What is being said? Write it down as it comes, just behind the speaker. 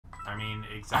I mean,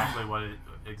 exactly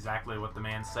what the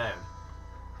man said.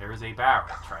 There is a barrel.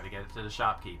 Try to get it to the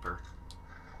shopkeeper.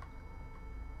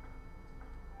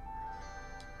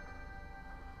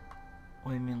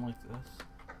 What do you mean like this?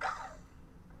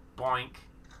 Boink.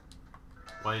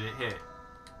 What did it hit?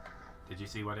 Did you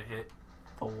see what it hit?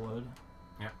 The wood.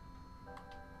 Yep.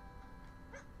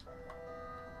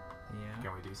 Yeah.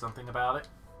 Can we do something about it?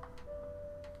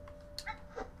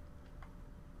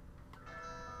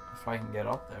 If I can get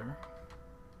up there.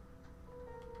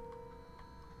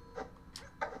 I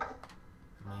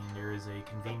mean, there is a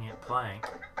convenient plank.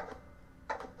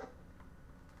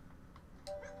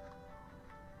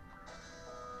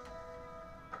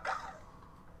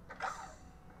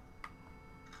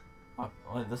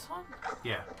 Like this one?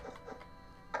 Yeah.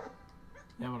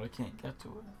 Yeah, but I can't get to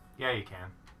it. Yeah, you can.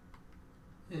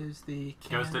 Is the It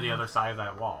goes to the other side of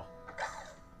that wall.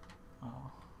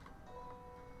 Oh.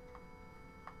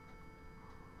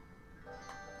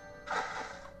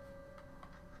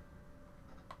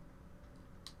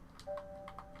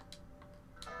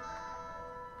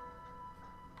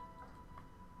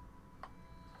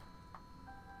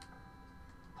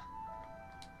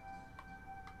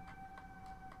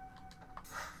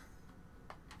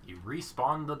 You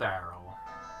respawn the barrel.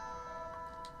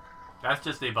 That's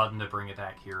just a button to bring it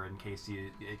back here in case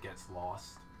it gets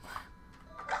lost.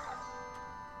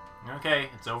 Okay,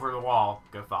 it's over the wall.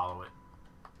 Go follow it.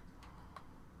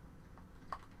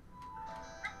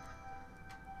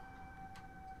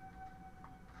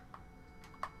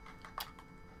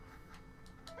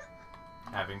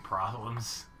 Having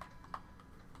problems.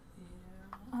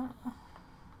 Yeah.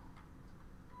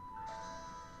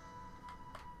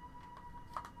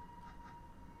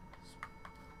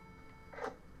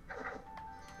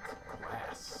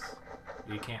 Glass.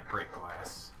 You can't break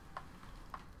glass.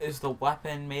 Is the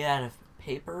weapon made out of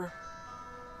paper?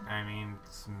 I mean,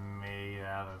 it's made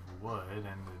out of wood,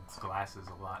 and its glass is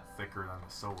a lot thicker than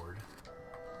the sword.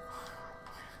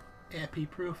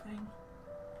 Epi-proofing?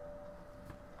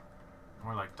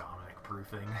 More like Dominic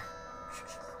proofing.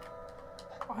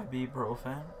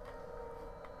 Ibuprofen?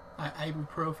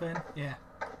 Ibuprofen? Yeah.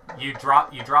 You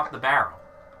drop the barrel.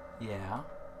 Yeah.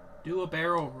 Do a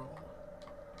barrel roll.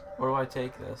 Where do I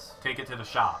take this? Take it to the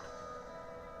shop.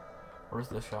 Where's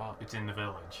the shop? It's in the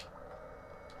village.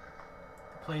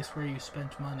 The place where you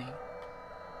spent money.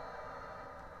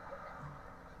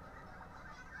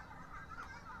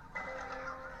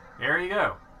 There you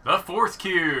go. The Force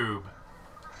Cube!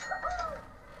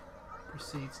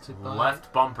 Proceeds to buy.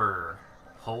 Left bumper.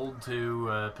 Hold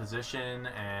to position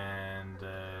and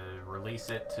release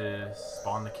it to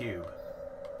spawn the cube.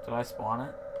 Did I spawn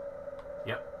it?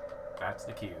 Yep, that's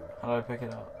the cube. How do I pick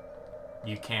it up?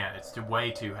 You can't. It's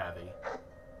way too heavy.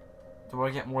 Do I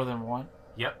get more than one?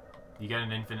 Yep. You get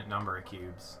an infinite number of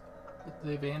cubes. But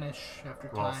they vanish after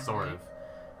time. Well, sort right?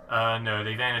 of. No,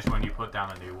 they vanish when you put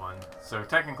down a new one. So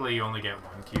technically you only get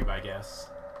one cube, I guess.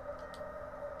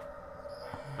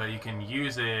 But you can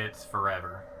use it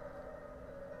forever.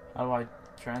 How do I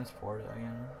transport it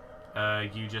again?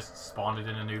 You just spawned it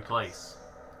in a new place.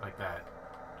 Like that.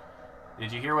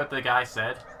 Did you hear what the guy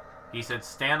said? He said,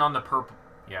 stand on the purple...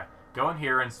 Yeah. Go in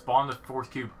here and spawn the Force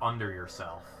Cube under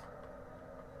yourself.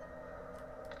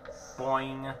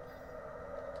 Boing.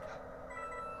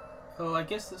 Oh, I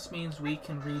guess this means we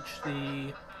can reach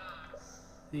the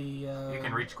You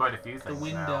can reach quite a few the things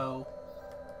window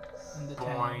in the now.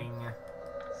 town.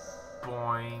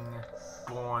 Boing. Boing.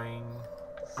 Boing.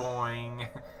 Boing.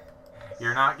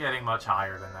 You're not getting much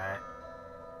higher than that.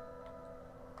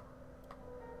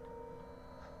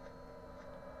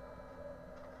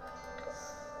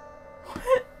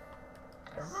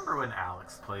 I remember when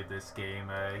Alex played this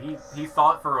game, he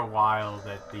thought for a while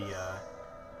that the,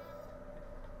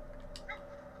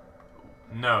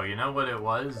 No, you know what it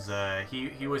was?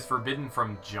 He was forbidden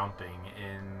from jumping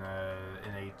in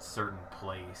a certain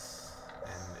place,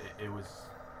 and it was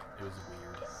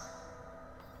weird.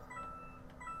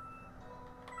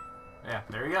 Yeah,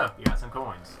 there you go. You got some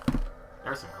coins.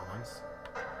 There's some coins.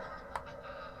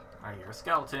 I hear a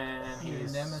skeleton.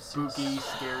 He's spooky,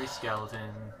 scary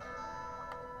skeleton.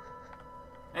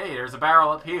 Hey, there's a barrel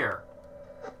up here.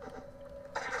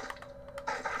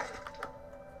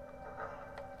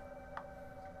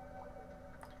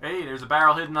 Hey, there's a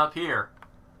barrel hidden up here.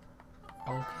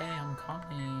 Okay, I'm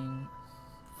coming.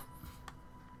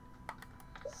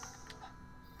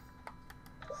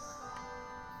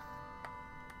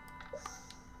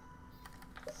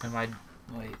 Am I...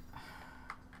 Wait.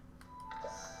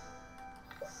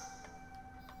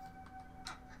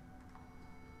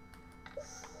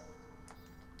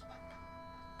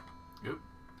 Oop.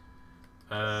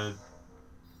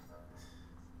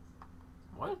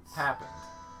 What happened?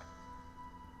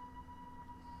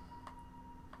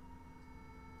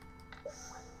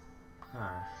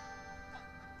 Huh.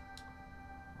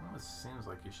 Well, it seems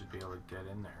like you should be able to get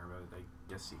in there, but I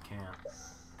guess you can't.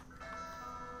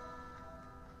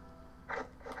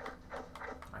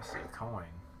 I see a coin.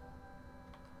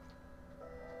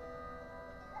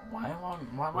 Why am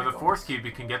I With a force cube,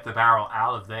 you can get the barrel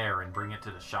out of there and bring it to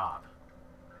the shop.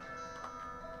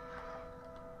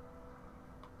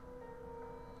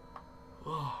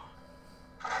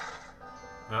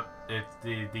 Nope,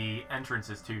 the entrance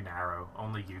is too narrow.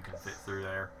 Only you can fit through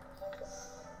there.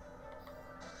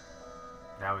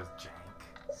 That was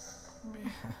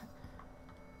jank.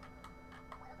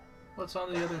 What's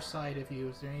on the other side of you?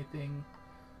 Is there anything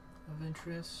of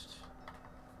interest?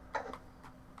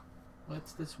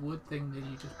 What's this wood thing that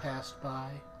you just passed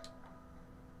by?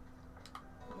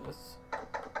 This.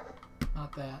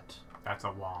 Not that. That's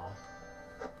a wall.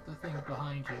 The thing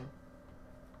behind you.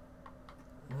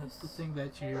 This. The thing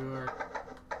that you're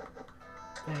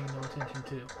paying no attention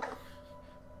to.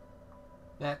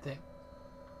 That thing.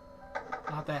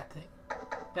 Not that thing.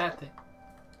 That thing.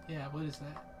 Yeah, what is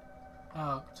that?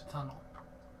 Oh, it's a tunnel.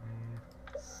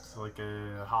 It's like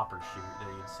a hopper chute that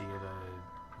you'd see at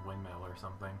a windmill or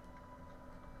something.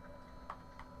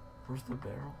 Where's the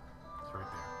barrel? It's right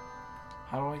there.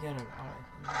 How do I get it out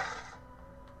of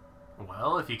here?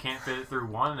 Well, if you can't fit it through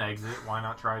one exit, why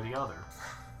not try the other?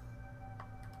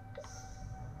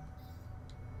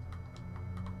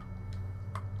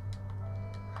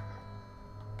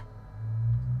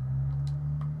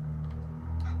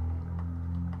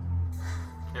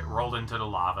 It rolled into the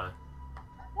lava.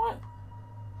 What?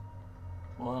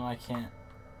 Well, then I can't.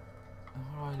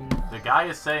 How do I do that? The guy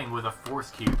is saying with a force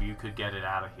cube you could get it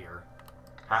out of here.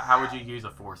 How would you use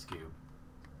a force cube?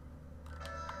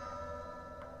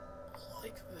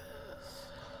 Like this.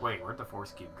 Wait, where'd the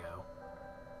force cube go?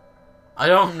 I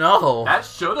don't know. That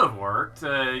should have worked.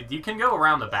 You can go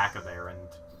around the back of there and...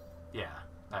 yeah,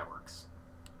 that works.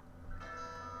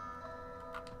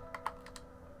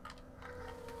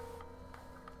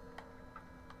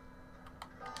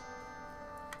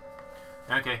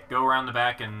 Okay, go around the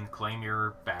back and claim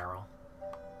your barrel.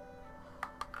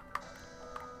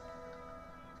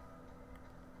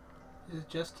 Is it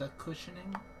just a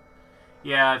cushioning?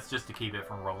 Yeah, it's just to keep it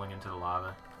from rolling into the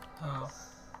lava. Oh.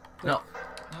 No.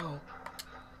 No.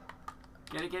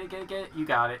 Get it, get it, get it, get it. You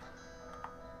got it.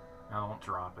 Now don't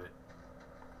drop it.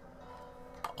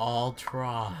 I'll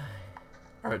try.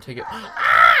 Alright, take it.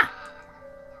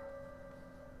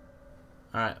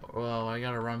 Alright, well, I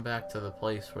gotta run back to the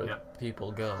place where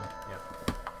people go. Yep.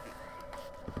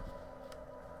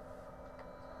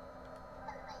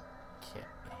 Okay.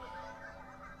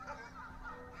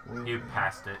 You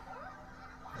passed it.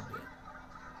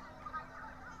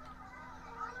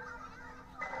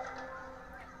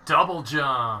 Double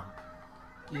jump!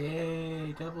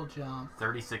 Yay, double jump.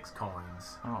 36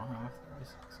 coins. I don't have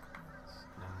 36 coins.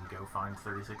 Then go find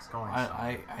 36 coins.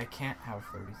 I can't have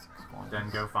 36 coins. Then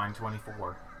go find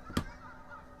 24.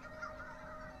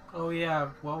 Oh yeah,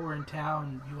 while we're in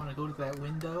town, you want to go to that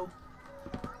window?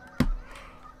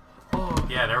 Oh.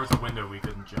 Yeah, there was a window we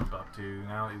couldn't jump up to.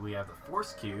 Now we have the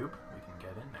force cube. We can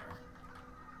get in there.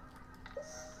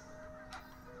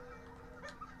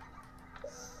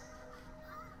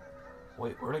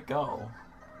 Wait, where'd it go?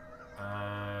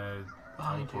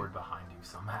 Teleport behind you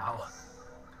somehow.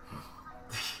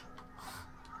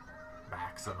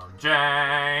 Maximum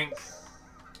jank!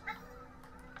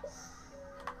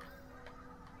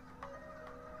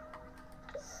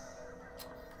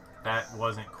 That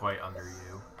wasn't quite under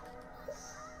you.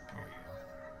 There you go.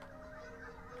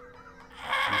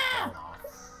 You fell off.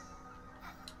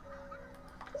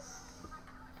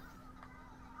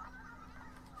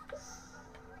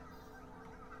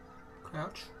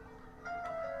 Crouch.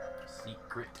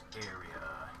 Secret area.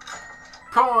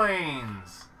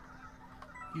 Coins!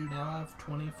 You now have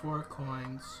 24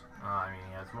 coins. I mean,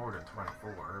 he has more than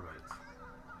 24, but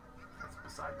that's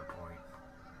beside the point.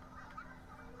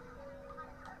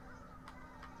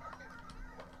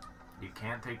 You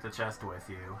can't take the chest with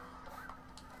you.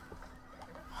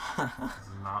 This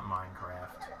is not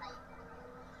Minecraft.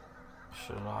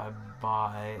 Should I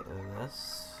buy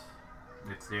this?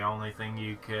 It's the only thing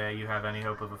you have any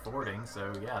hope of affording,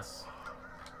 so yes.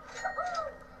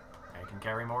 I can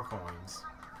carry more coins.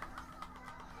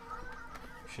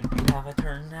 Should we have a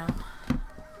turn now?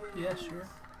 Yeah, sure.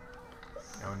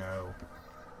 Oh no.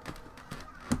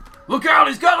 Look out,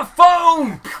 he's got a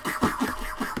phone!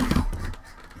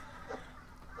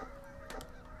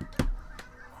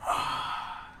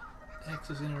 X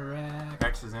is interact.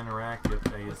 X is interact. If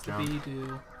A is What's the jump. B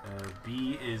do?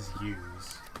 B is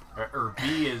use. Or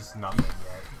B is nothing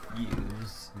yet.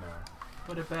 Use. No.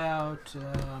 What about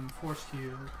force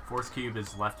cube? Force cube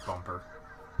is left bumper.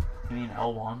 You mean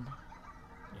L1?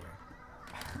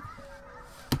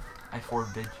 Yeah. I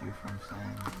forbid you from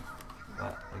saying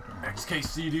that again.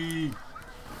 XKCD!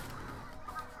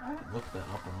 I haven't looked that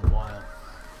up in a while.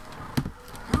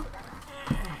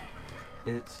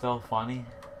 Is it still funny?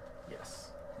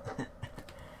 Yes.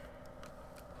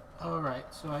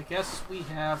 Alright, so I guess we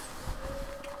have...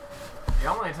 The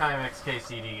only time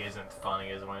XKCD isn't funny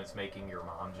is when it's making your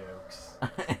mom jokes.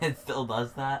 It still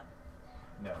does that?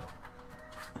 No.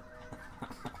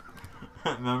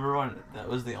 Remember when that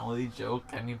was the only joke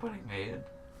anybody made?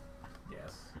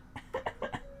 Yes.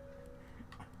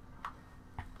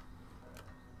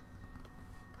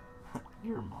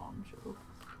 Your mom joke.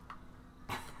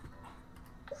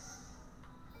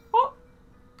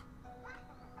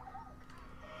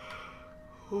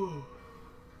 Oh.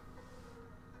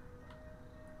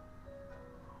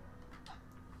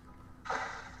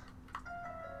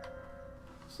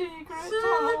 Secret.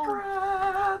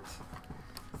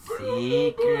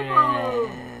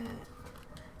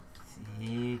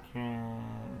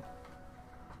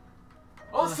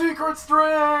 A secret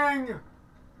string!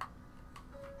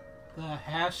 the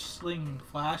hash sling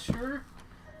flasher.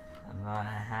 The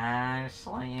hash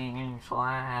slinging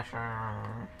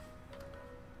flasher.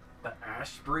 The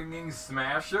ash bringing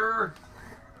smasher?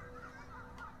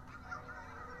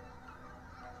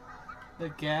 The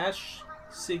gash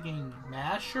singing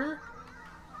masher.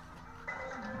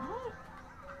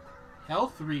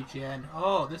 Health regen.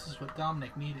 Oh, this is what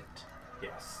Dominic needed.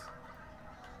 Yes.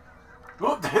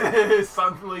 Whoop!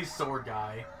 Suddenly sword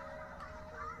guy.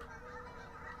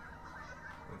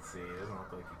 Let's see, it doesn't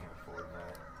look like you can afford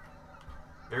that.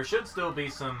 There should still be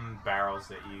some barrels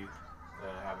that you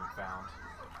haven't found.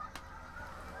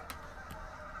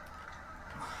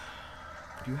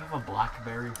 Do you have a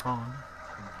BlackBerry phone?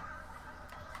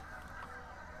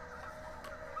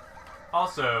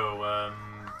 Also,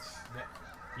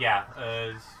 yeah,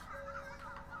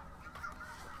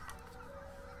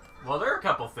 well, there are a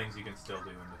couple things you can still do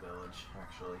in the village,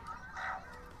 actually.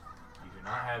 You do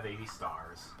not have 80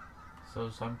 stars. So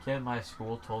some kid in my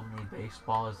school told me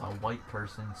baseball is a white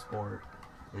person sport.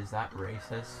 Is that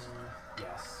racist?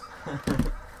 Yes.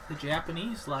 The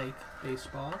Japanese like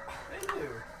baseball. They do.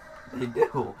 They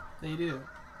do. They do.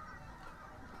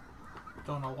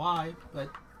 Don't know why, but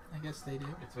I guess they do.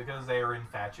 It's because they are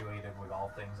infatuated with all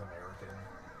things American.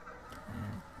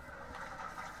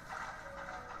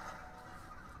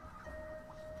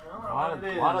 A lot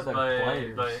of their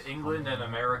players. But England and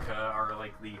America are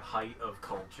like the height of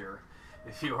culture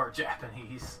if you are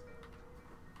Japanese.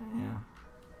 Yeah.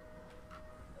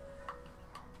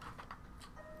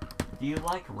 Do you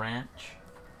like ranch?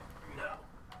 No.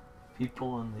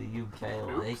 People in the UK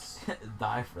Oops. like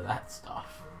die for that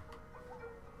stuff.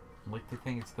 Like they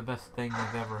think it's the best thing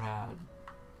they've ever had.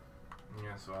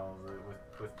 Yes, well,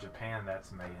 with Japan,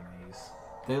 that's mayonnaise.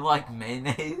 They like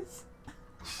mayonnaise.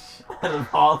 Out of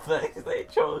all things, they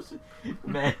chose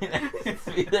mayonnaise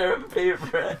to be their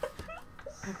favorite.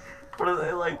 What do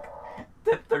they like?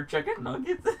 Dip their chicken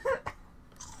nuggets in it?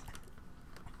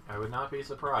 I would not be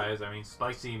surprised. I mean,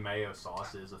 spicy mayo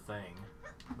sauce is a thing.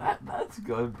 That's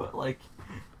good, but like,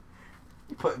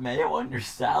 you put mayo on your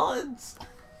salads.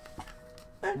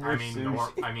 And your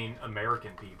sushi. I mean,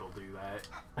 American people do that.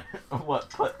 What?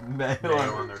 Put mayo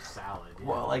On their salad. Yeah.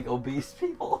 What, like obese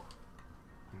people?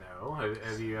 No.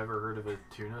 Have you ever heard of a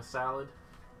tuna salad?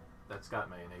 That's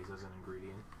got mayonnaise as an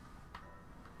ingredient.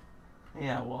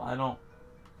 Yeah. Well, I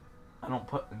don't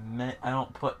put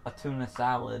a tuna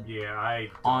salad. Yeah,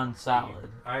 on salad.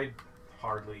 I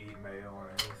hardly eat mayo on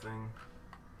anything.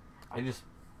 I just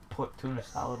put tuna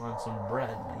salad on some bread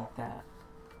and eat that.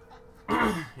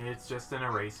 It's just an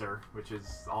eraser, which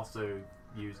is also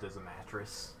used as a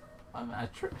mattress. A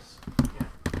mattress. Yeah.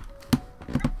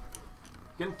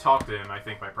 You can talk to him, I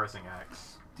think, by pressing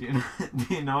X. Do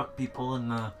you know what people in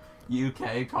the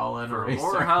UK call an For eraser?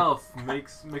 more health,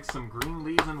 mix some green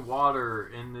leaves and water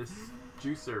in this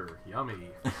juicer. Yummy.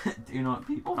 Do you know what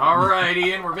people? Alright,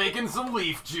 Ian, we're making some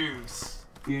leaf juice.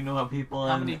 Do you know what people?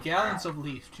 How many gallons of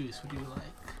leaf juice would you like?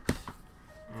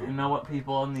 Do you know what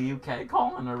people in the UK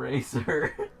call an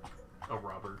eraser? A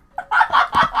rubber.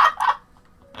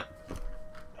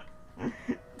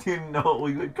 Do you know what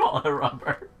we would call a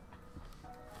rubber?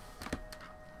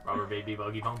 Rubber baby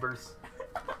buggy bumpers.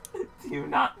 Do you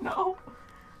not know?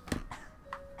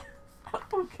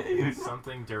 Okay, you It's know.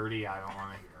 something dirty, I don't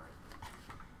want to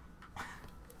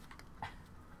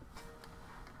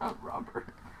hear A rubber.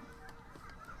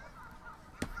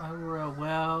 I were a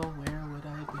well, where would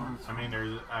I be?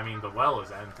 I mean, the well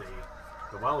is empty.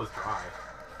 The well is dry.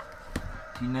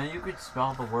 Do you know you could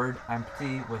spell the word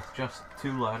empty with just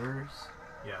 2 letters?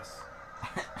 Yes.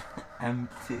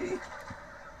 Empty.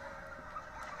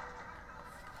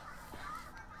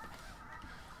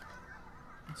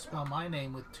 You spell my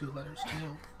name with 2 letters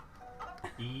too.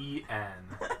 E-N.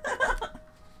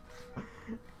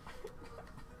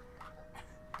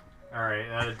 Alright,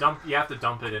 you have to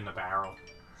dump it in the barrel.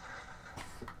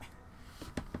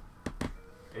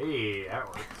 Hey, that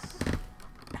works.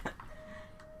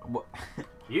 What?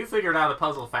 You figured out a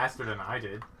puzzle faster than I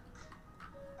did.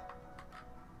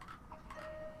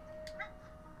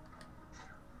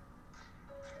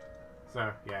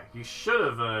 So, yeah, you should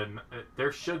have,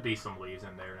 there should be some leaves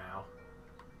in there now.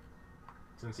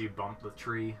 Since you bumped the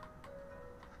tree.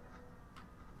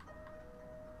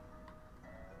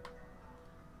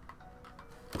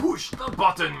 Push the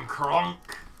button,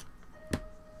 Kronk!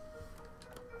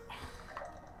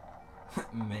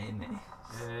 Mayonnaise.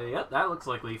 Yep, that looks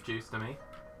like leaf juice to me.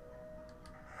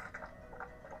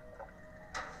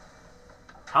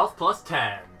 Health plus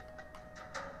 10.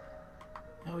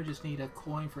 Now we just need a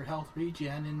coin for health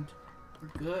regen and we're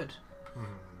good.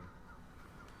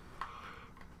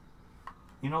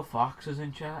 You know Fox is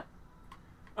in chat?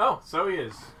 Oh, so he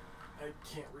is. I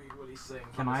can't read what he's saying.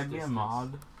 Can I be a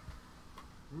mod?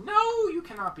 No, you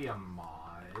cannot be a mod.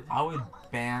 I would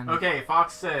ban... Okay,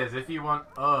 Fox says, if you want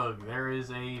there is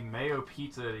a mayo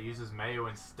pizza that uses mayo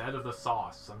instead of the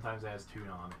sauce. Sometimes it has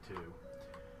tuna on it, too.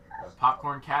 A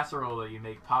popcorn casserole that you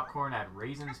make popcorn, add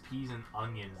raisins, peas, and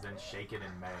onions, then shake it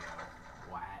in mayo.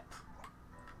 What?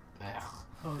 Ugh.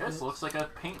 Oh, This looks like a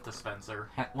paint dispenser.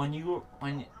 When you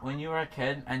were a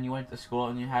kid and you went to school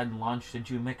and you had lunch, did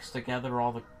you mix together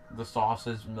all the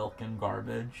sauces, milk, and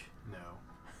garbage? No.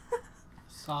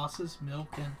 Sauces,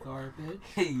 milk, and garbage.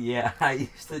 Yeah, I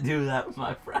used to do that with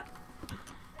my friend.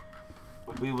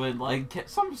 We would like get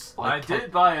some. Like, I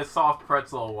did buy a soft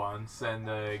pretzel once and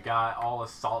got all the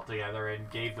salt together and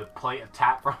gave the plate a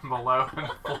tap from below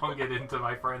and flung it into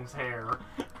my friend's hair.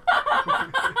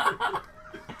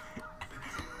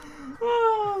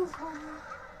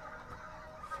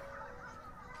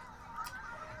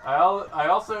 I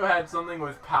also had something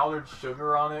with powdered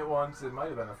sugar on it once. It might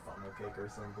have been a funnel cake or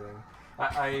something.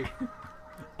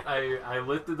 I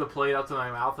lifted the plate up to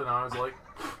my mouth and I was like,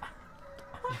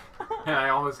 and I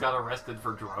almost got arrested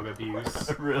for drug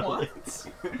abuse. Really?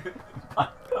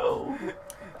 Oh.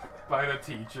 By the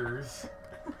teachers.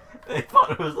 They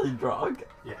thought it was a drug.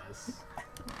 Yes.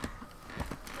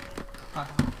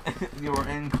 You were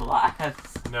in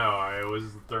class. No, it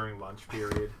was during lunch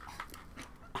period.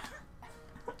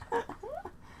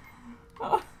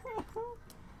 That's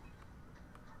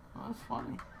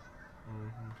funny.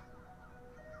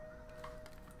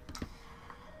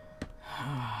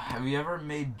 Have you ever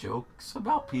made jokes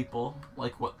about people,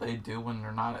 like what they do when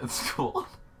they're not at school?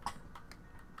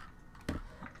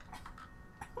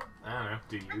 I don't know.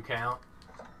 Do you count?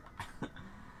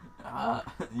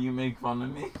 You make fun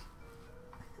of me?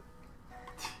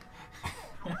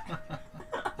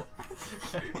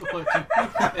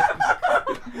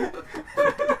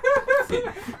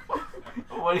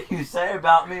 What do you say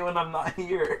about me when I'm not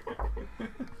here?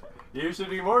 You should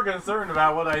be more concerned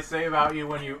about what I say about you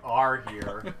when you are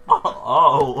here.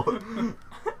 Oh.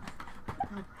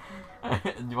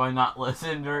 Do I not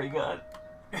listen very good?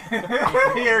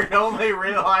 You're only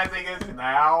realizing it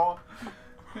now.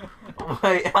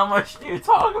 Wait, how much do you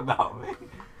talk about me?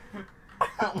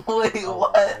 Wait,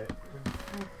 what?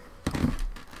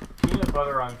 Peanut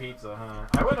butter on pizza, huh?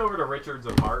 I went over to Richard's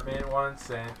apartment once,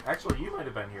 and actually, you might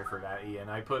have been here for that, Ian.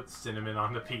 I put cinnamon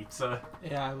on the pizza.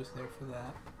 Yeah, I was there for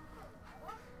that.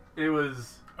 It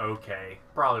was okay.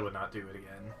 Probably would not do it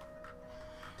again.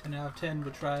 10 out of 10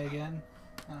 would try again.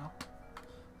 No.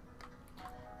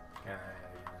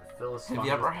 Fill a Have sponge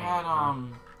you ever with had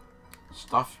paint,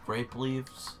 stuffed grape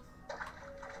leaves?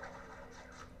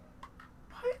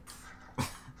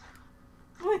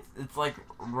 What? It's like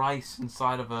rice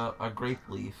inside of a grape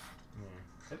leaf.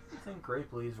 I didn't think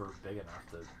grape leaves were big enough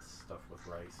to stuff with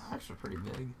rice. Actually pretty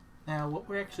big. Now, what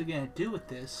we're actually going to do with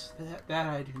this, that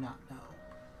I do not know.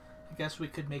 I guess we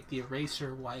could make the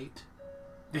eraser white.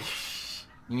 You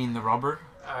mean the rubber?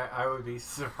 I would be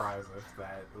surprised if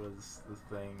that was the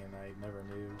thing and I never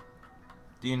knew.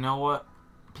 Do you know what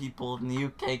people in the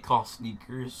UK call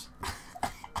sneakers?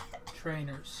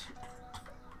 Trainers.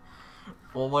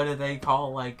 Well, what do they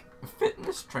call, like,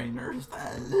 fitness trainers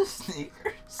that is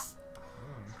sneakers?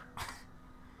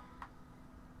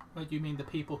 What, do you mean the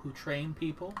people who train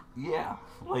people? Yeah,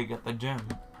 like at the gym.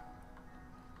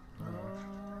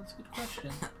 That's a good question.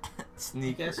 question.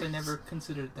 Sneakers. I guess I never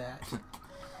considered that.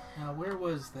 Now, where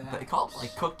was that? They call it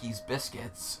like cookies,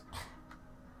 biscuits.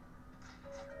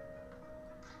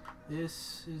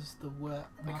 This is the web.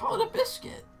 They call it a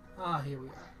biscuit. Ah, here we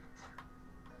are.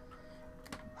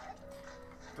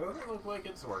 Doesn't look like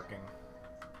it's working.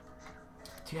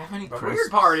 Do you have any The crisps?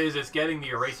 weird part is it's getting the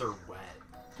eraser wet.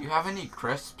 Do you have any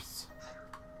crisps?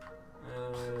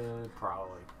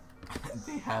 Probably.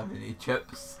 Do you have any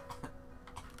chips?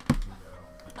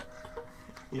 No.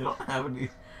 You don't have any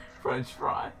French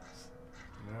fries?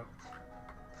 Nope.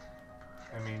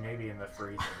 I mean, maybe in the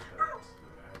freezer, but I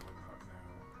would not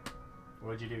know.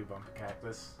 What'd you do, bump a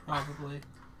cactus? Probably.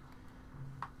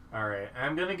 Alright,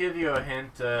 I'm gonna give you a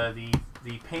hint. The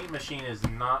paint machine is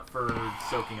not for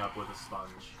soaking up with a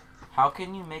sponge. How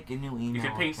can you make a new email You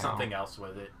can paint account? something else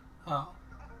with it. Oh.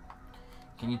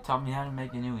 Can you tell me how to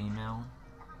make a new email?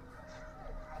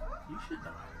 You should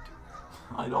know how to do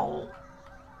that. I don't.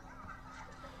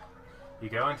 You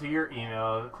go into your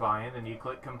email client and you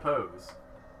click compose.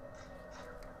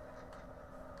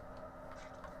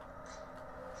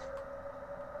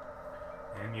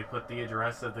 And you put the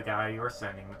address of the guy you're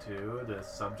sending to, the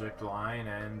subject line,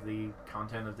 and the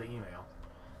content of the email.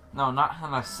 No, not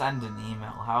how to send an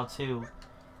email. How to,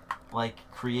 like,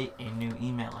 create a new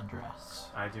email address.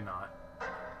 I do not.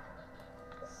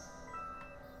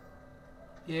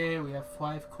 Yeah, we have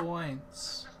 5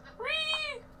 coins.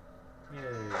 Yay.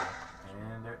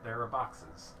 And there are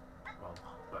boxes. Well,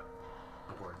 but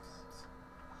boards.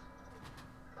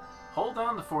 Hold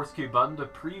down the force cube button to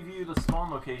preview the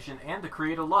spawn location and to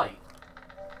create a light.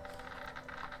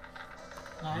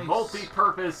 Nice.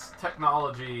 Multi-purpose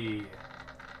technology.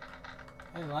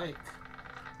 I like.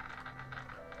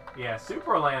 Yeah,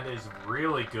 Supraland is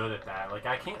really good at that. Like,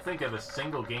 I can't think of a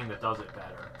single game that does it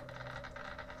better.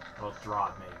 Well,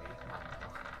 Drod maybe.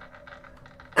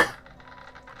 I don't know.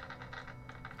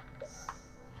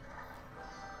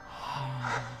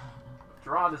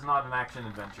 Drod is not an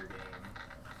action-adventure game.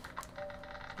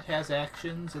 It has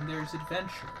actions and there's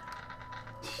adventure.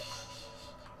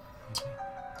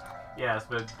 Yes,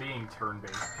 but being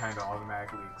turn-based kind of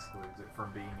automatically excludes it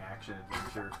from being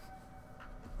action-adventure.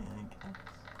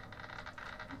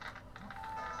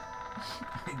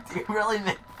 Do you really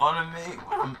make fun of me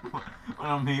when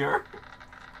I'm here?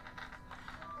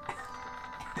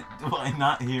 Do I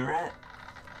not hear it?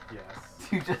 Yes.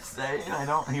 Do you just say it and I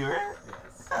don't hear it?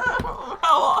 Yes.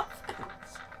 How often?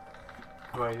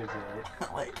 Quite a bit.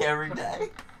 Like every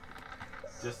day?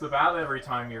 Just about every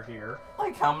time you're here.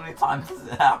 Like how many times has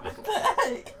it happened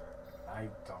today? I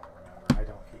don't remember. I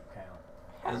don't keep count.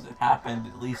 Has it happened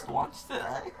at least once today?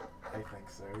 I think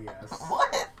so, yes.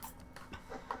 What?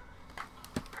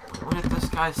 What did this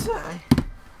guy say?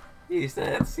 He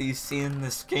said he's seen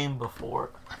this game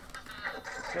before.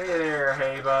 Hey there,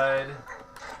 hey bud.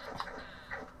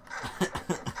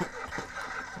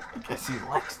 I guess he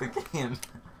likes the game.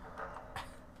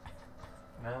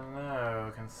 I don't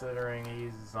know, considering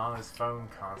he's on his phone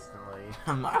constantly.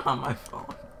 I'm not on my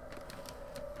phone.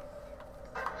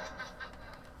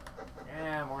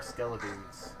 Yeah, more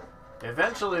Skeletons.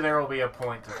 Eventually there will be a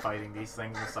point to fighting these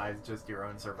things besides just your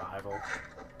own survival.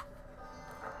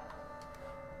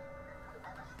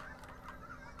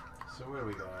 So what do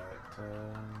we got?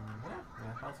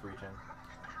 Yeah, health regen.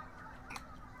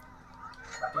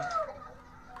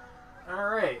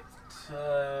 Alright.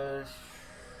 Alright.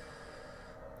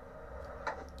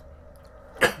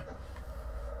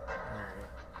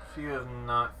 If you have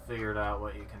not figured out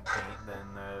what you can paint, then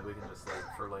we can just leave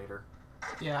it for later.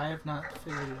 Yeah, I have not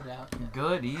figured it out yet.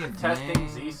 Good evening. Testing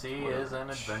ZC is an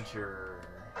adventure.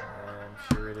 I'm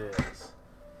sure it is.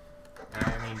 And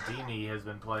I mean, Dini has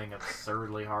been playing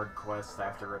absurdly hard quest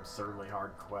after absurdly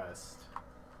hard quest.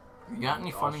 You got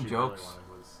any All funny she jokes? really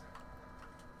wanted was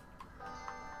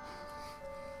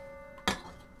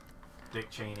Dick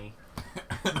Cheney.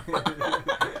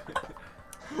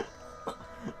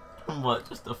 What?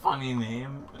 Just a funny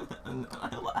name? And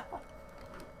I laugh.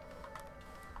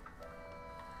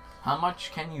 How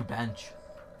much can you bench?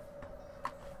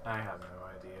 I have no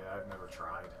idea. I've never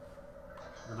tried.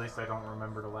 Or at least I don't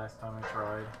remember the last time I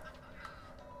tried.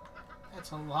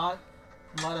 That's a lot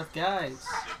of guys.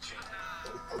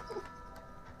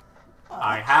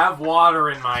 I have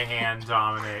water in my hand,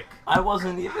 Dominic. I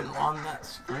wasn't even on that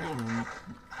screen.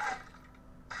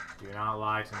 Do not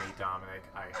lie to me, Dominic.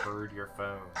 I heard your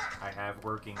phone. I have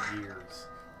working ears.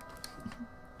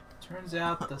 Turns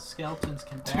out the skeletons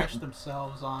can bash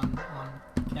themselves on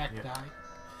cacti. Yeah.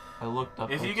 I looked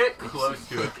up. If you get close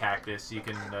to a cactus, you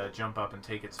can jump up and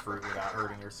take its fruit without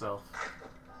hurting yourself.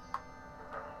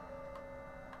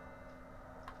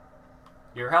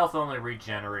 Your health only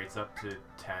regenerates up to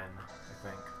 10, I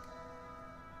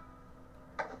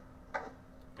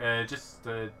think. Just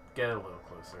get a little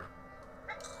closer.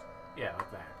 Yeah,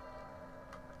 like that.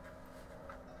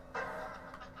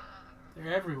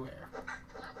 They're everywhere.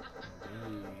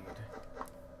 Indeed.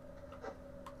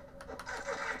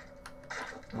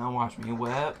 Now watch me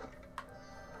whip.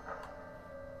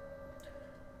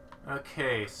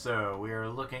 Okay, so we are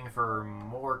looking for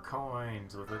more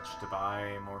coins with which to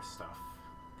buy more stuff.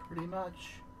 Pretty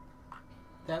much.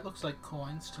 That looks like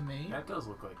coins to me. That does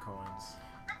look like coins.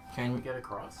 Can we get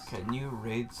across? Can you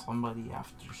raid somebody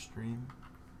after stream?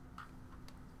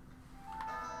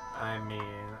 I mean,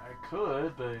 I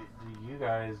could, but you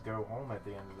guys go home at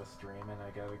the end of the stream, and I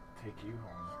gotta take you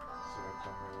home, so I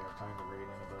don't really have time to raid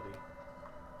anybody.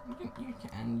 You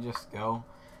can just go.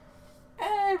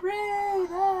 Hey, raid!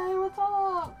 Hey, what's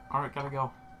up? Alright, gotta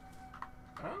go.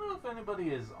 I don't know if anybody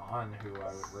is on who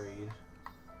I would raid.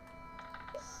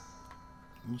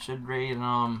 You should raid,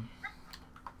 a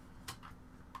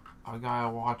guy I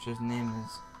watch, his name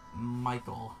is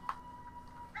Michael.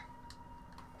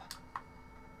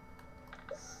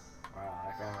 Wow,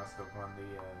 that guy must have won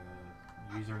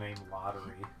the username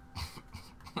lottery.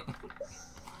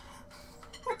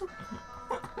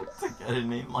 To get a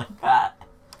name like that.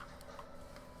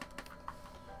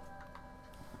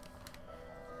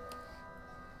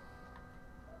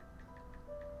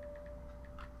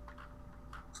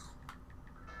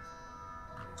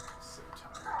 I'm so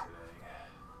tired today.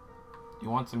 You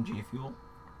want some G Fuel?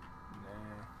 Nah.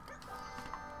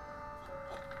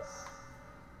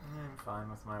 I'm fine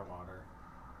with my water.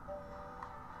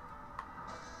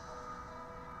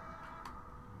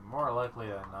 More likely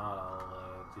than not,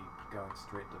 I'll be going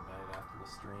straight to bed after the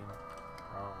stream.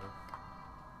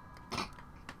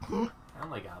 Probably. I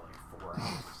only got like 4 hours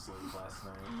of sleep last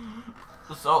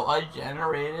night. So I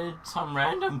generated some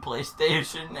random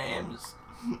PlayStation names.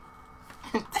 Do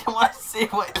you want to see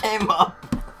what came up?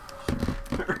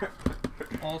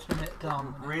 Alternate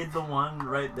dominant. Read the one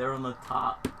right there on the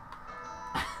top.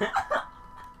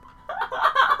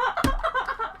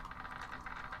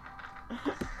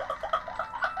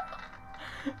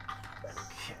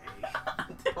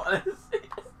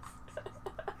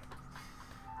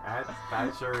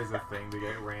 That sure is a thing to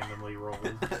get randomly rolled.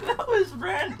 That was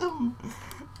random.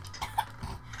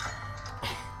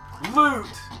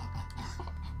 Loot!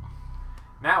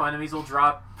 Now enemies will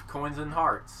drop coins and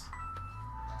hearts.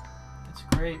 It's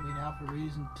great. We now have a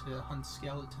reason to hunt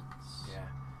skeletons. Yeah.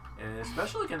 And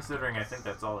especially considering I think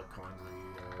that's all the coins we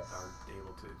are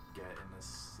able to get in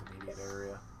this immediate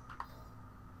area.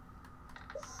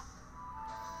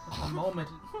 At the moment,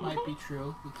 it might be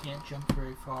true. We can't jump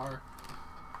very far.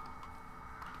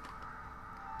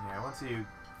 Yeah, once you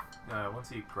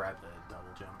grab the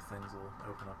double jump, things will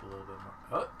open up a little bit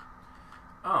more.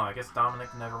 Oh, I guess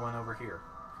Dominic never went over here.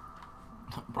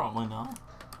 Probably not.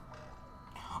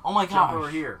 Oh my Jump gosh. over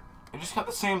here. I just got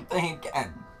the same thing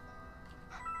again.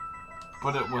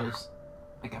 But it was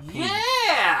like a pig.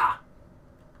 Yeah!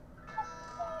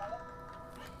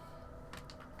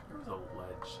 There was a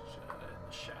ledge in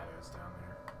the shadows down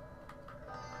there.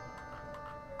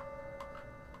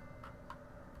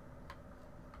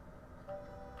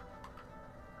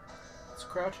 Let's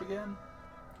crouch again.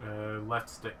 Left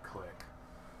stick click.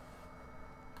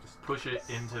 Just push it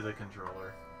into the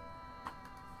controller.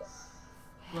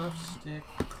 Left stick.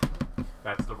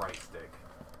 That's the right stick.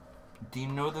 Do you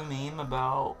know the meme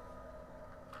about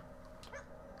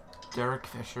Derek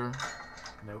Fisher?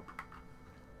 Nope.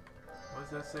 What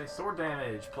does that say? Sword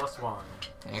damage, +1.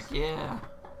 Heck yeah.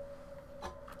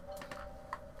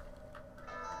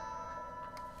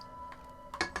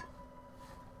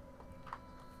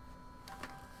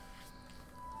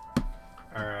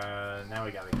 Now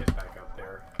we gotta get back up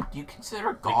there. Do you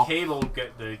consider golf?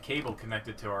 The cable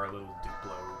connected to our little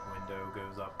Duplo window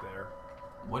goes up there.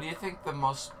 What do you think the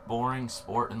most boring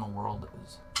sport in the world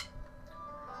is?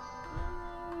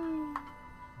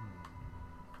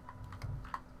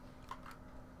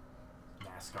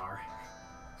 NASCAR.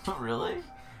 Really?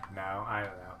 No, I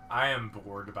don't know. I am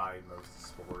bored by most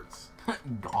sports.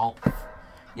 Golf.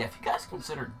 Yeah, if you guys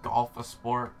consider golf a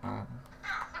sport,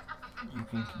 you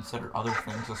can consider other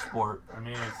things a sport. I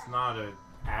mean, it's not an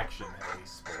action-heavy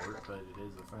sport, but it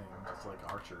is a thing, just like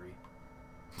archery.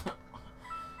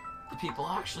 Do people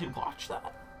actually watch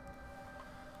that?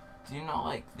 Do you know,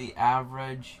 like, the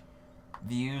average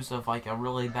views of, like, a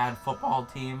really bad football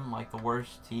team, like the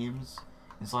worst teams,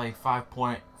 is like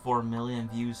 5.4 million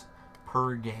views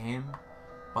per game?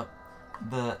 But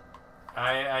the...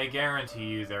 I guarantee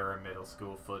you there are middle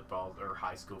school football or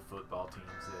high school football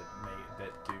teams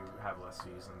that do have less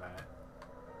views than that.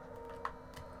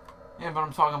 Yeah, but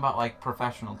I'm talking about like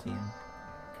professional team.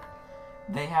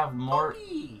 They have more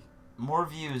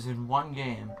views in one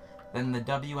game than the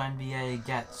WNBA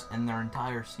gets in their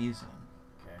entire season.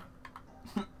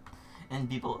 Okay. And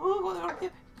people, ooh, well, they'll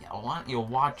get, yeah, why don't you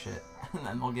watch it, and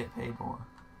then they'll get paid more.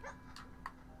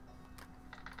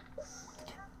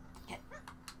 Get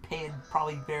paid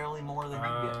probably barely more than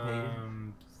you get paid.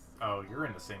 Oh, you're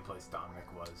in the same place Dominic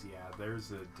was. Yeah,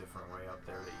 there's a different way up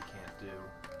there that you can't do.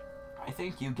 I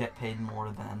think you get paid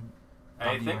more than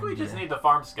I WNBA. think we just need to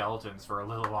farm skeletons for a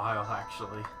little while,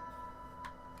 actually.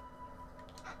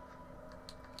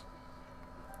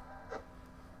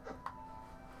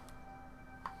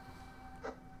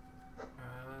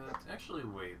 Actually,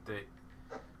 wait.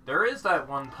 There is that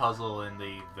one puzzle in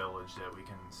the village that we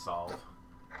can solve.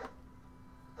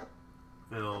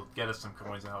 It'll get us some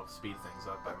coins and help speed things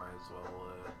up. I might as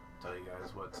well tell you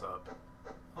guys what's up.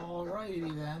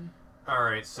 Alrighty then.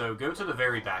 Alright, so go to the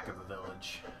very back of the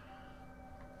village.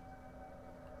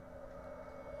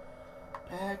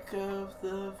 Back of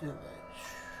the village.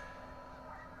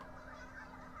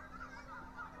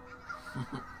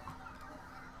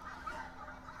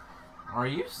 Are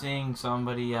you seeing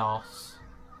somebody else?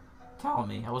 Tell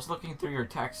me. I was looking through your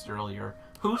text earlier.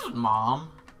 Who's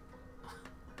mom?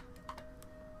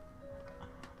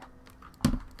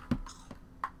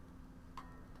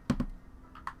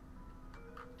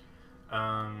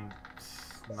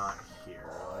 Not here.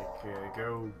 Like,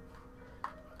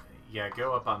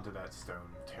 go up onto that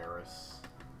stone terrace.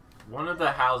 One of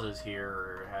the houses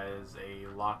here has a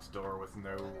locked door with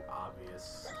no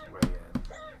obvious way in.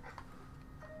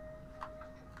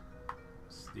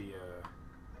 It's the,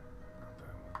 not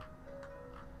that one.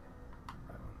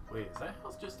 That one. Wait, is that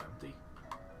house just empty?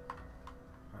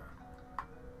 Huh.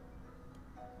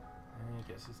 I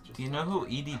guess it's just Do you know who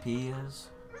EDP is?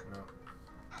 No.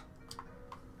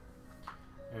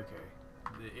 Okay.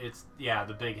 It's, yeah,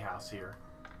 the big house here.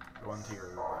 The one to your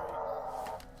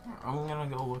right. I'm gonna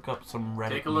go look up some Reddit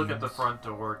Take a look at the memes. front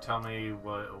door. Tell me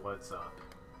what's up.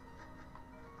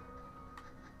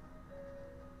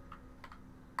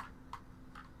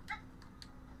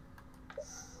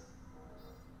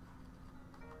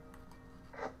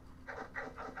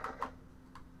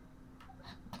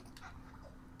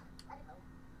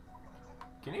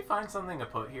 Can you find something to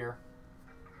put here?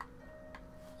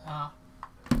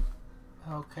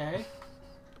 Okay.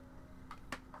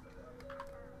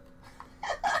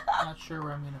 Not sure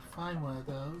where I'm gonna find one of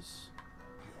those.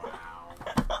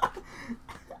 Wow.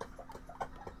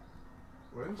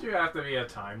 Wouldn't you have to be a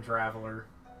time traveler?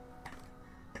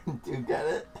 Do you get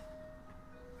it?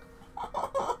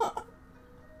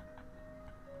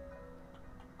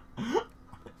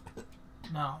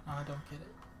 No, I don't get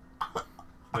it.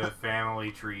 The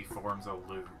family tree forms a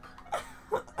loop.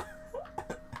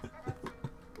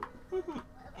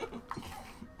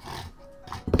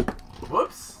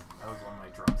 Whoops! That was one of my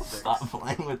drumsticks. Stop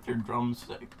playing with your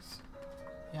drumsticks.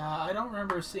 Yeah, I don't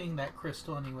remember seeing that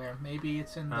crystal anywhere. Maybe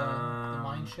it's in the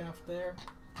mine shaft there.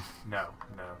 No.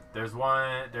 There's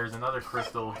one. There's another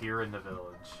crystal here in the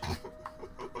village.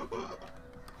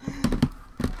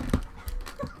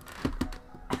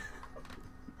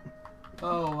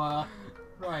 Oh,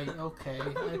 right, okay.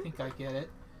 I think I get it.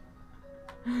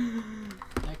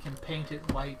 I can paint it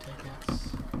white, I guess.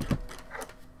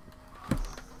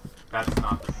 That's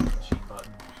not the paint machine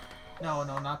button. No,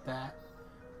 not that.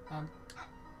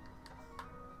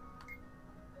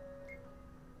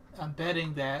 I'm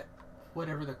betting that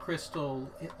whatever the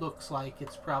crystal it looks like,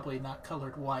 it's probably not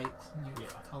colored white, and you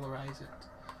colorize it.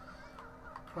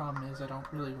 Problem is, I don't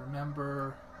really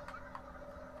remember.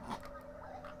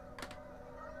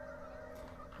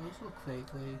 Those look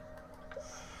vaguely.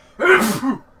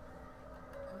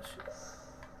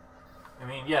 I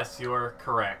mean, yes, you are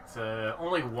correct.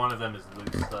 Only one of them is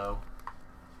loose, though.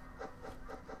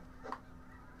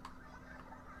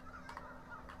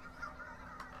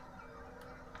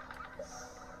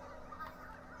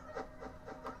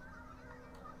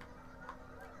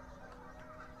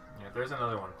 Yeah, there's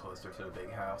another one closer to the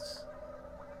big house.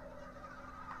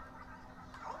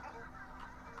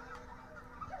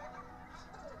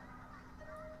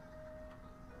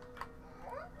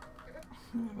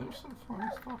 There's some funny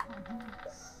stuff on here.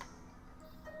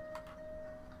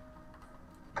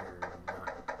 You're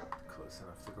not close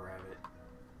enough to grab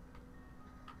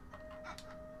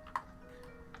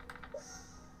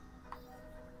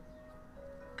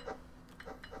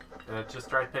it. Just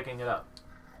try picking it up.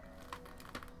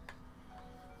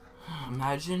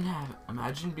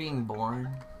 Imagine being born.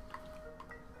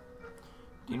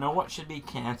 Do you know what should be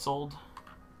canceled?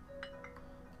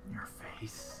 Your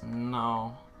face.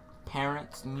 No.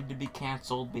 Parents need to be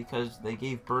canceled because they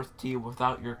gave birth to you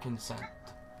without your consent.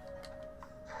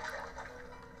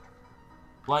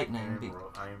 Lightning.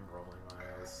 I am rolling my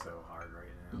eyes so hard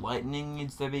right now. Lightning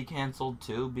needs to be canceled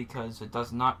too because it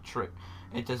does not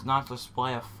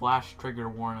display a flash trigger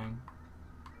warning.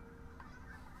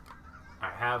 I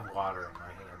have water in my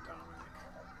hand,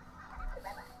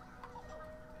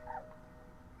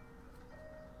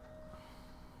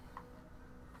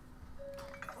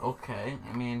 Dominic. Okay,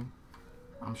 I mean,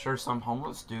 I'm sure some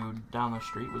homeless dude down the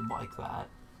street would like that,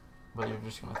 but you're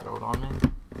just gonna throw it on me?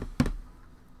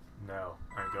 No,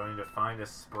 I'm going to find a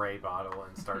spray bottle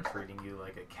and start treating you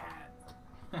like a cat.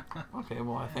 Okay,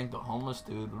 well, I think the homeless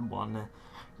dude would want to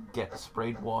get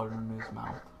sprayed water in his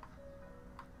mouth.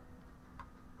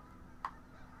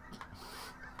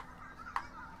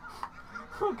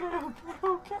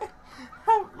 Okay.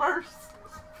 Have mercy.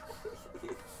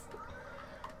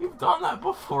 You've done that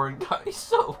before and got me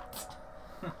soaked.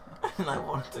 And I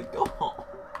wanted to go home.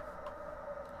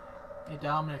 Hey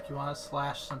Dominic, you want to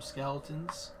slash some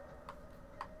skeletons?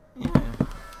 Yeah.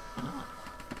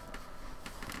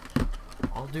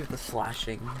 I'll do the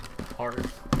slashing part.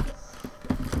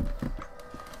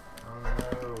 Oh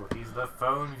no, he's the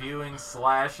phone viewing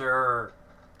slasher.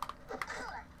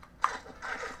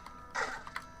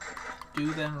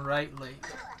 Do them rightly.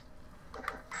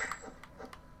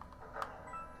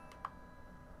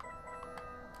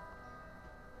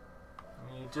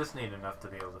 You just need enough to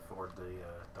be able to afford the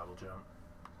double jump.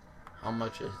 How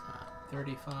much is that?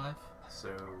 35. So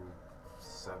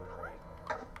 7 or 8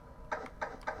 more.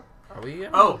 Are we?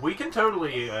 Oh, we can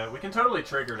totally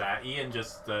trigger that. Ian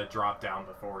just dropped down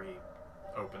before he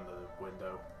opened the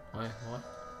window. Wait, what?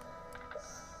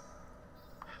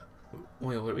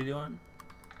 Wait, what are we doing?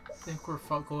 I think we're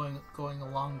going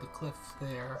along the cliff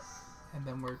there, and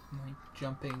then we're like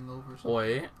jumping over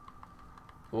something.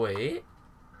 Wait.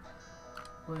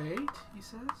 Wait, he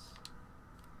says.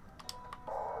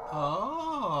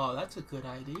 Oh, that's a good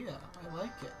idea. I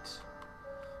like it.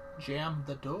 Jam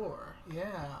the door.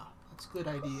 Yeah, that's a good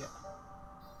idea.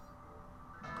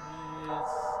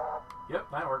 Yep,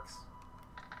 that works.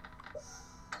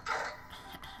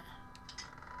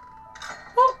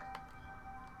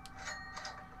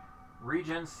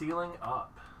 Regen ceiling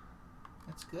up.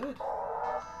 That's good.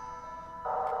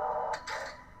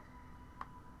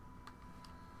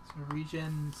 So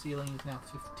regen ceiling is now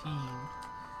 15.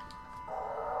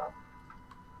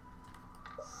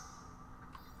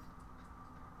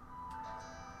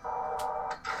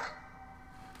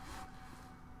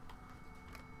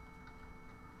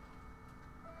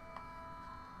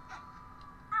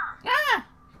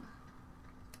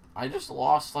 I just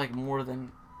lost like more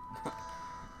than.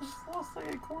 Just lost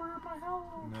like a quarter of my health.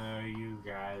 No, you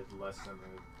guys less than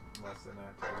that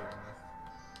to begin with.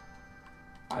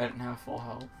 I didn't have full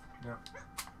health. Yep.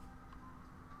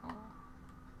 Oh.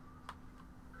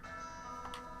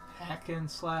 Hack and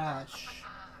slash.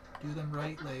 Do them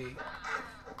rightly.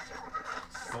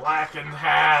 Slack and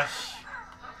hash.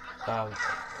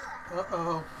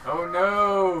 Uh-oh. Oh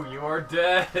no, you are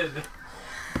dead.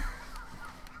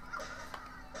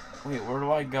 Wait, where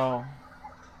do I go?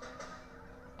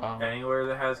 Anywhere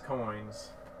that has coins.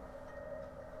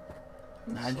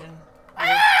 Imagine.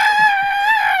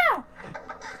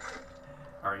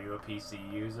 Are you a PC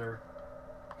user?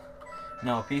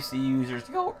 No, PC users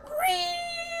go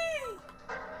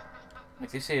ree.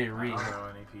 Like they say I ree. don't know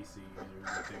any PC users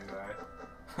that do that.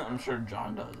 I'm sure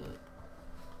John does it.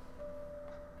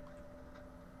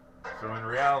 So in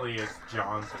reality, it's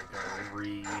John's that go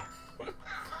re.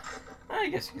 I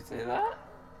guess you could say that.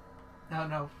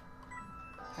 No.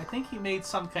 I think he made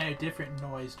some kind of different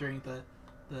noise during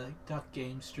the Duck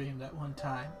Game stream that one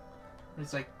time.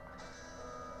 It's like...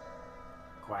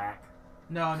 Quack.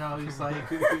 No, he's like...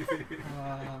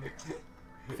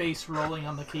 face rolling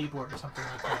on the keyboard or something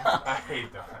like that. I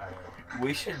hate that.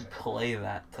 We should play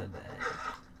that today.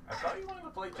 I thought you wanted to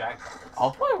play Jack.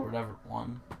 I'll play whatever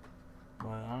one. But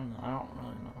I don't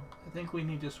really know. I think we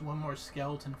need just one more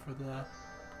skeleton for the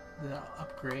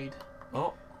upgrade.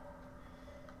 Oh.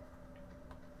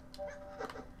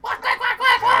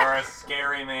 You're a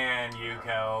scary man, you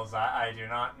Kells. I do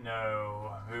not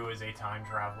know who is a time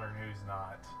traveler and who's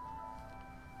not.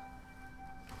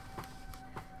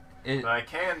 But I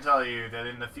can tell you that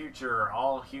in the future,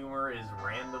 all humor is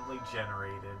randomly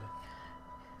generated.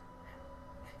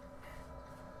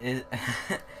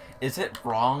 Is it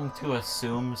wrong to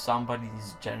assume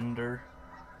somebody's gender?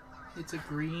 It's a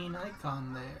green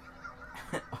icon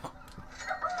there.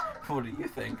 What do you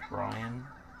think, Brian?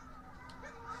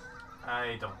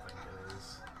 I don't think it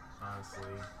is,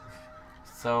 honestly.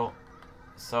 So.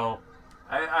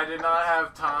 I did not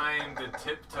have time to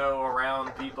tiptoe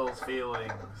around people's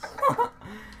feelings.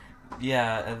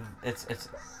 Yeah, it's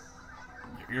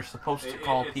you're supposed to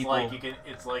call it's people.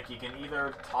 It's like you can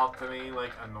either talk to me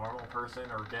like a normal person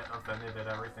or get offended at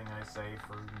everything I say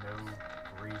for no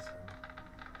reason.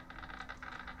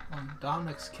 Well, in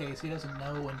Dominic's case, he doesn't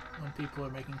know when people are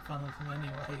making fun of him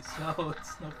anyway, so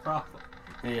it's no problem.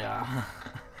 Yeah.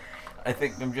 I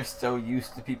think I'm just so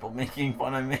used to people making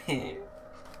fun of me.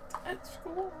 At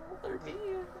school, they're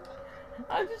mean.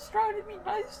 I just try to be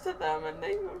nice to them and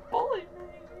they bully me.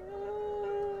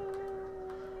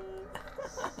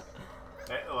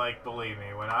 Like, believe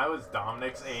me, when I was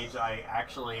Dominic's age, I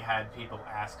actually had people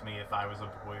ask me if I was a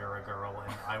boy or a girl,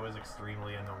 and I was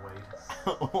extremely annoyed.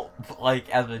 Like,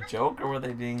 as a joke, or were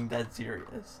they being dead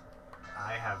serious?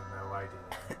 I have no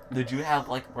idea. Did you have,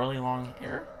 like, really long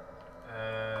hair?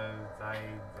 I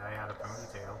had a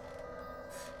ponytail.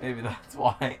 Maybe that's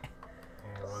why. Yeah,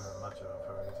 it wasn't much of a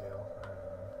ponytail.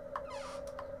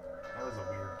 I was a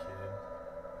weird kid.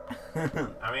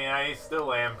 I mean, I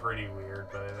still am pretty weird,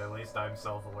 but at least I'm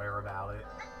self-aware about it.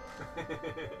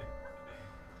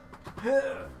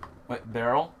 Wait,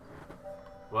 barrel?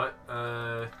 What?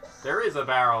 There is a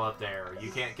barrel up there.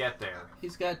 You can't get there.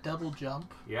 He's got double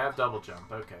jump. You have double jump,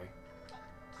 okay.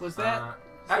 Was that...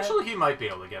 Actually, he might be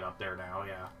able to get up there now,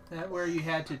 yeah. That where you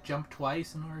had to jump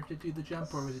twice in order to do the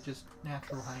jump, or was it just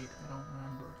natural height? I don't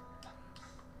remember.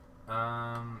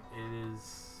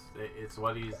 It's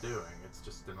what he's doing. It's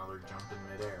just another jump in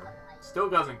midair. Still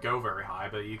doesn't go very high,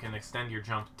 but you can extend your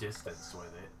jump distance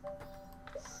with it.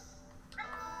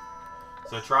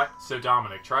 So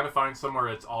Dominic, try to find somewhere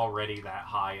that's already that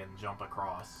high and jump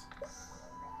across.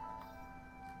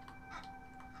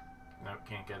 Nope,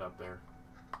 can't get up there.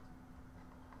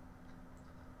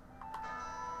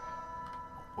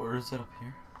 Where is it up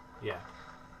here? Yeah.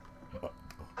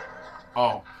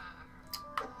 Oh.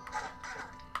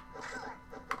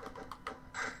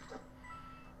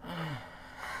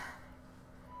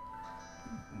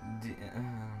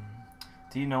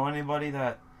 Do you know anybody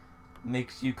that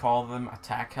makes you call them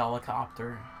attack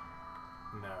helicopter?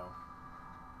 No.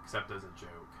 Except as a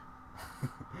joke.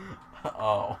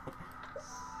 Oh.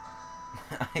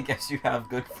 I guess you have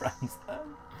good friends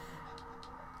then.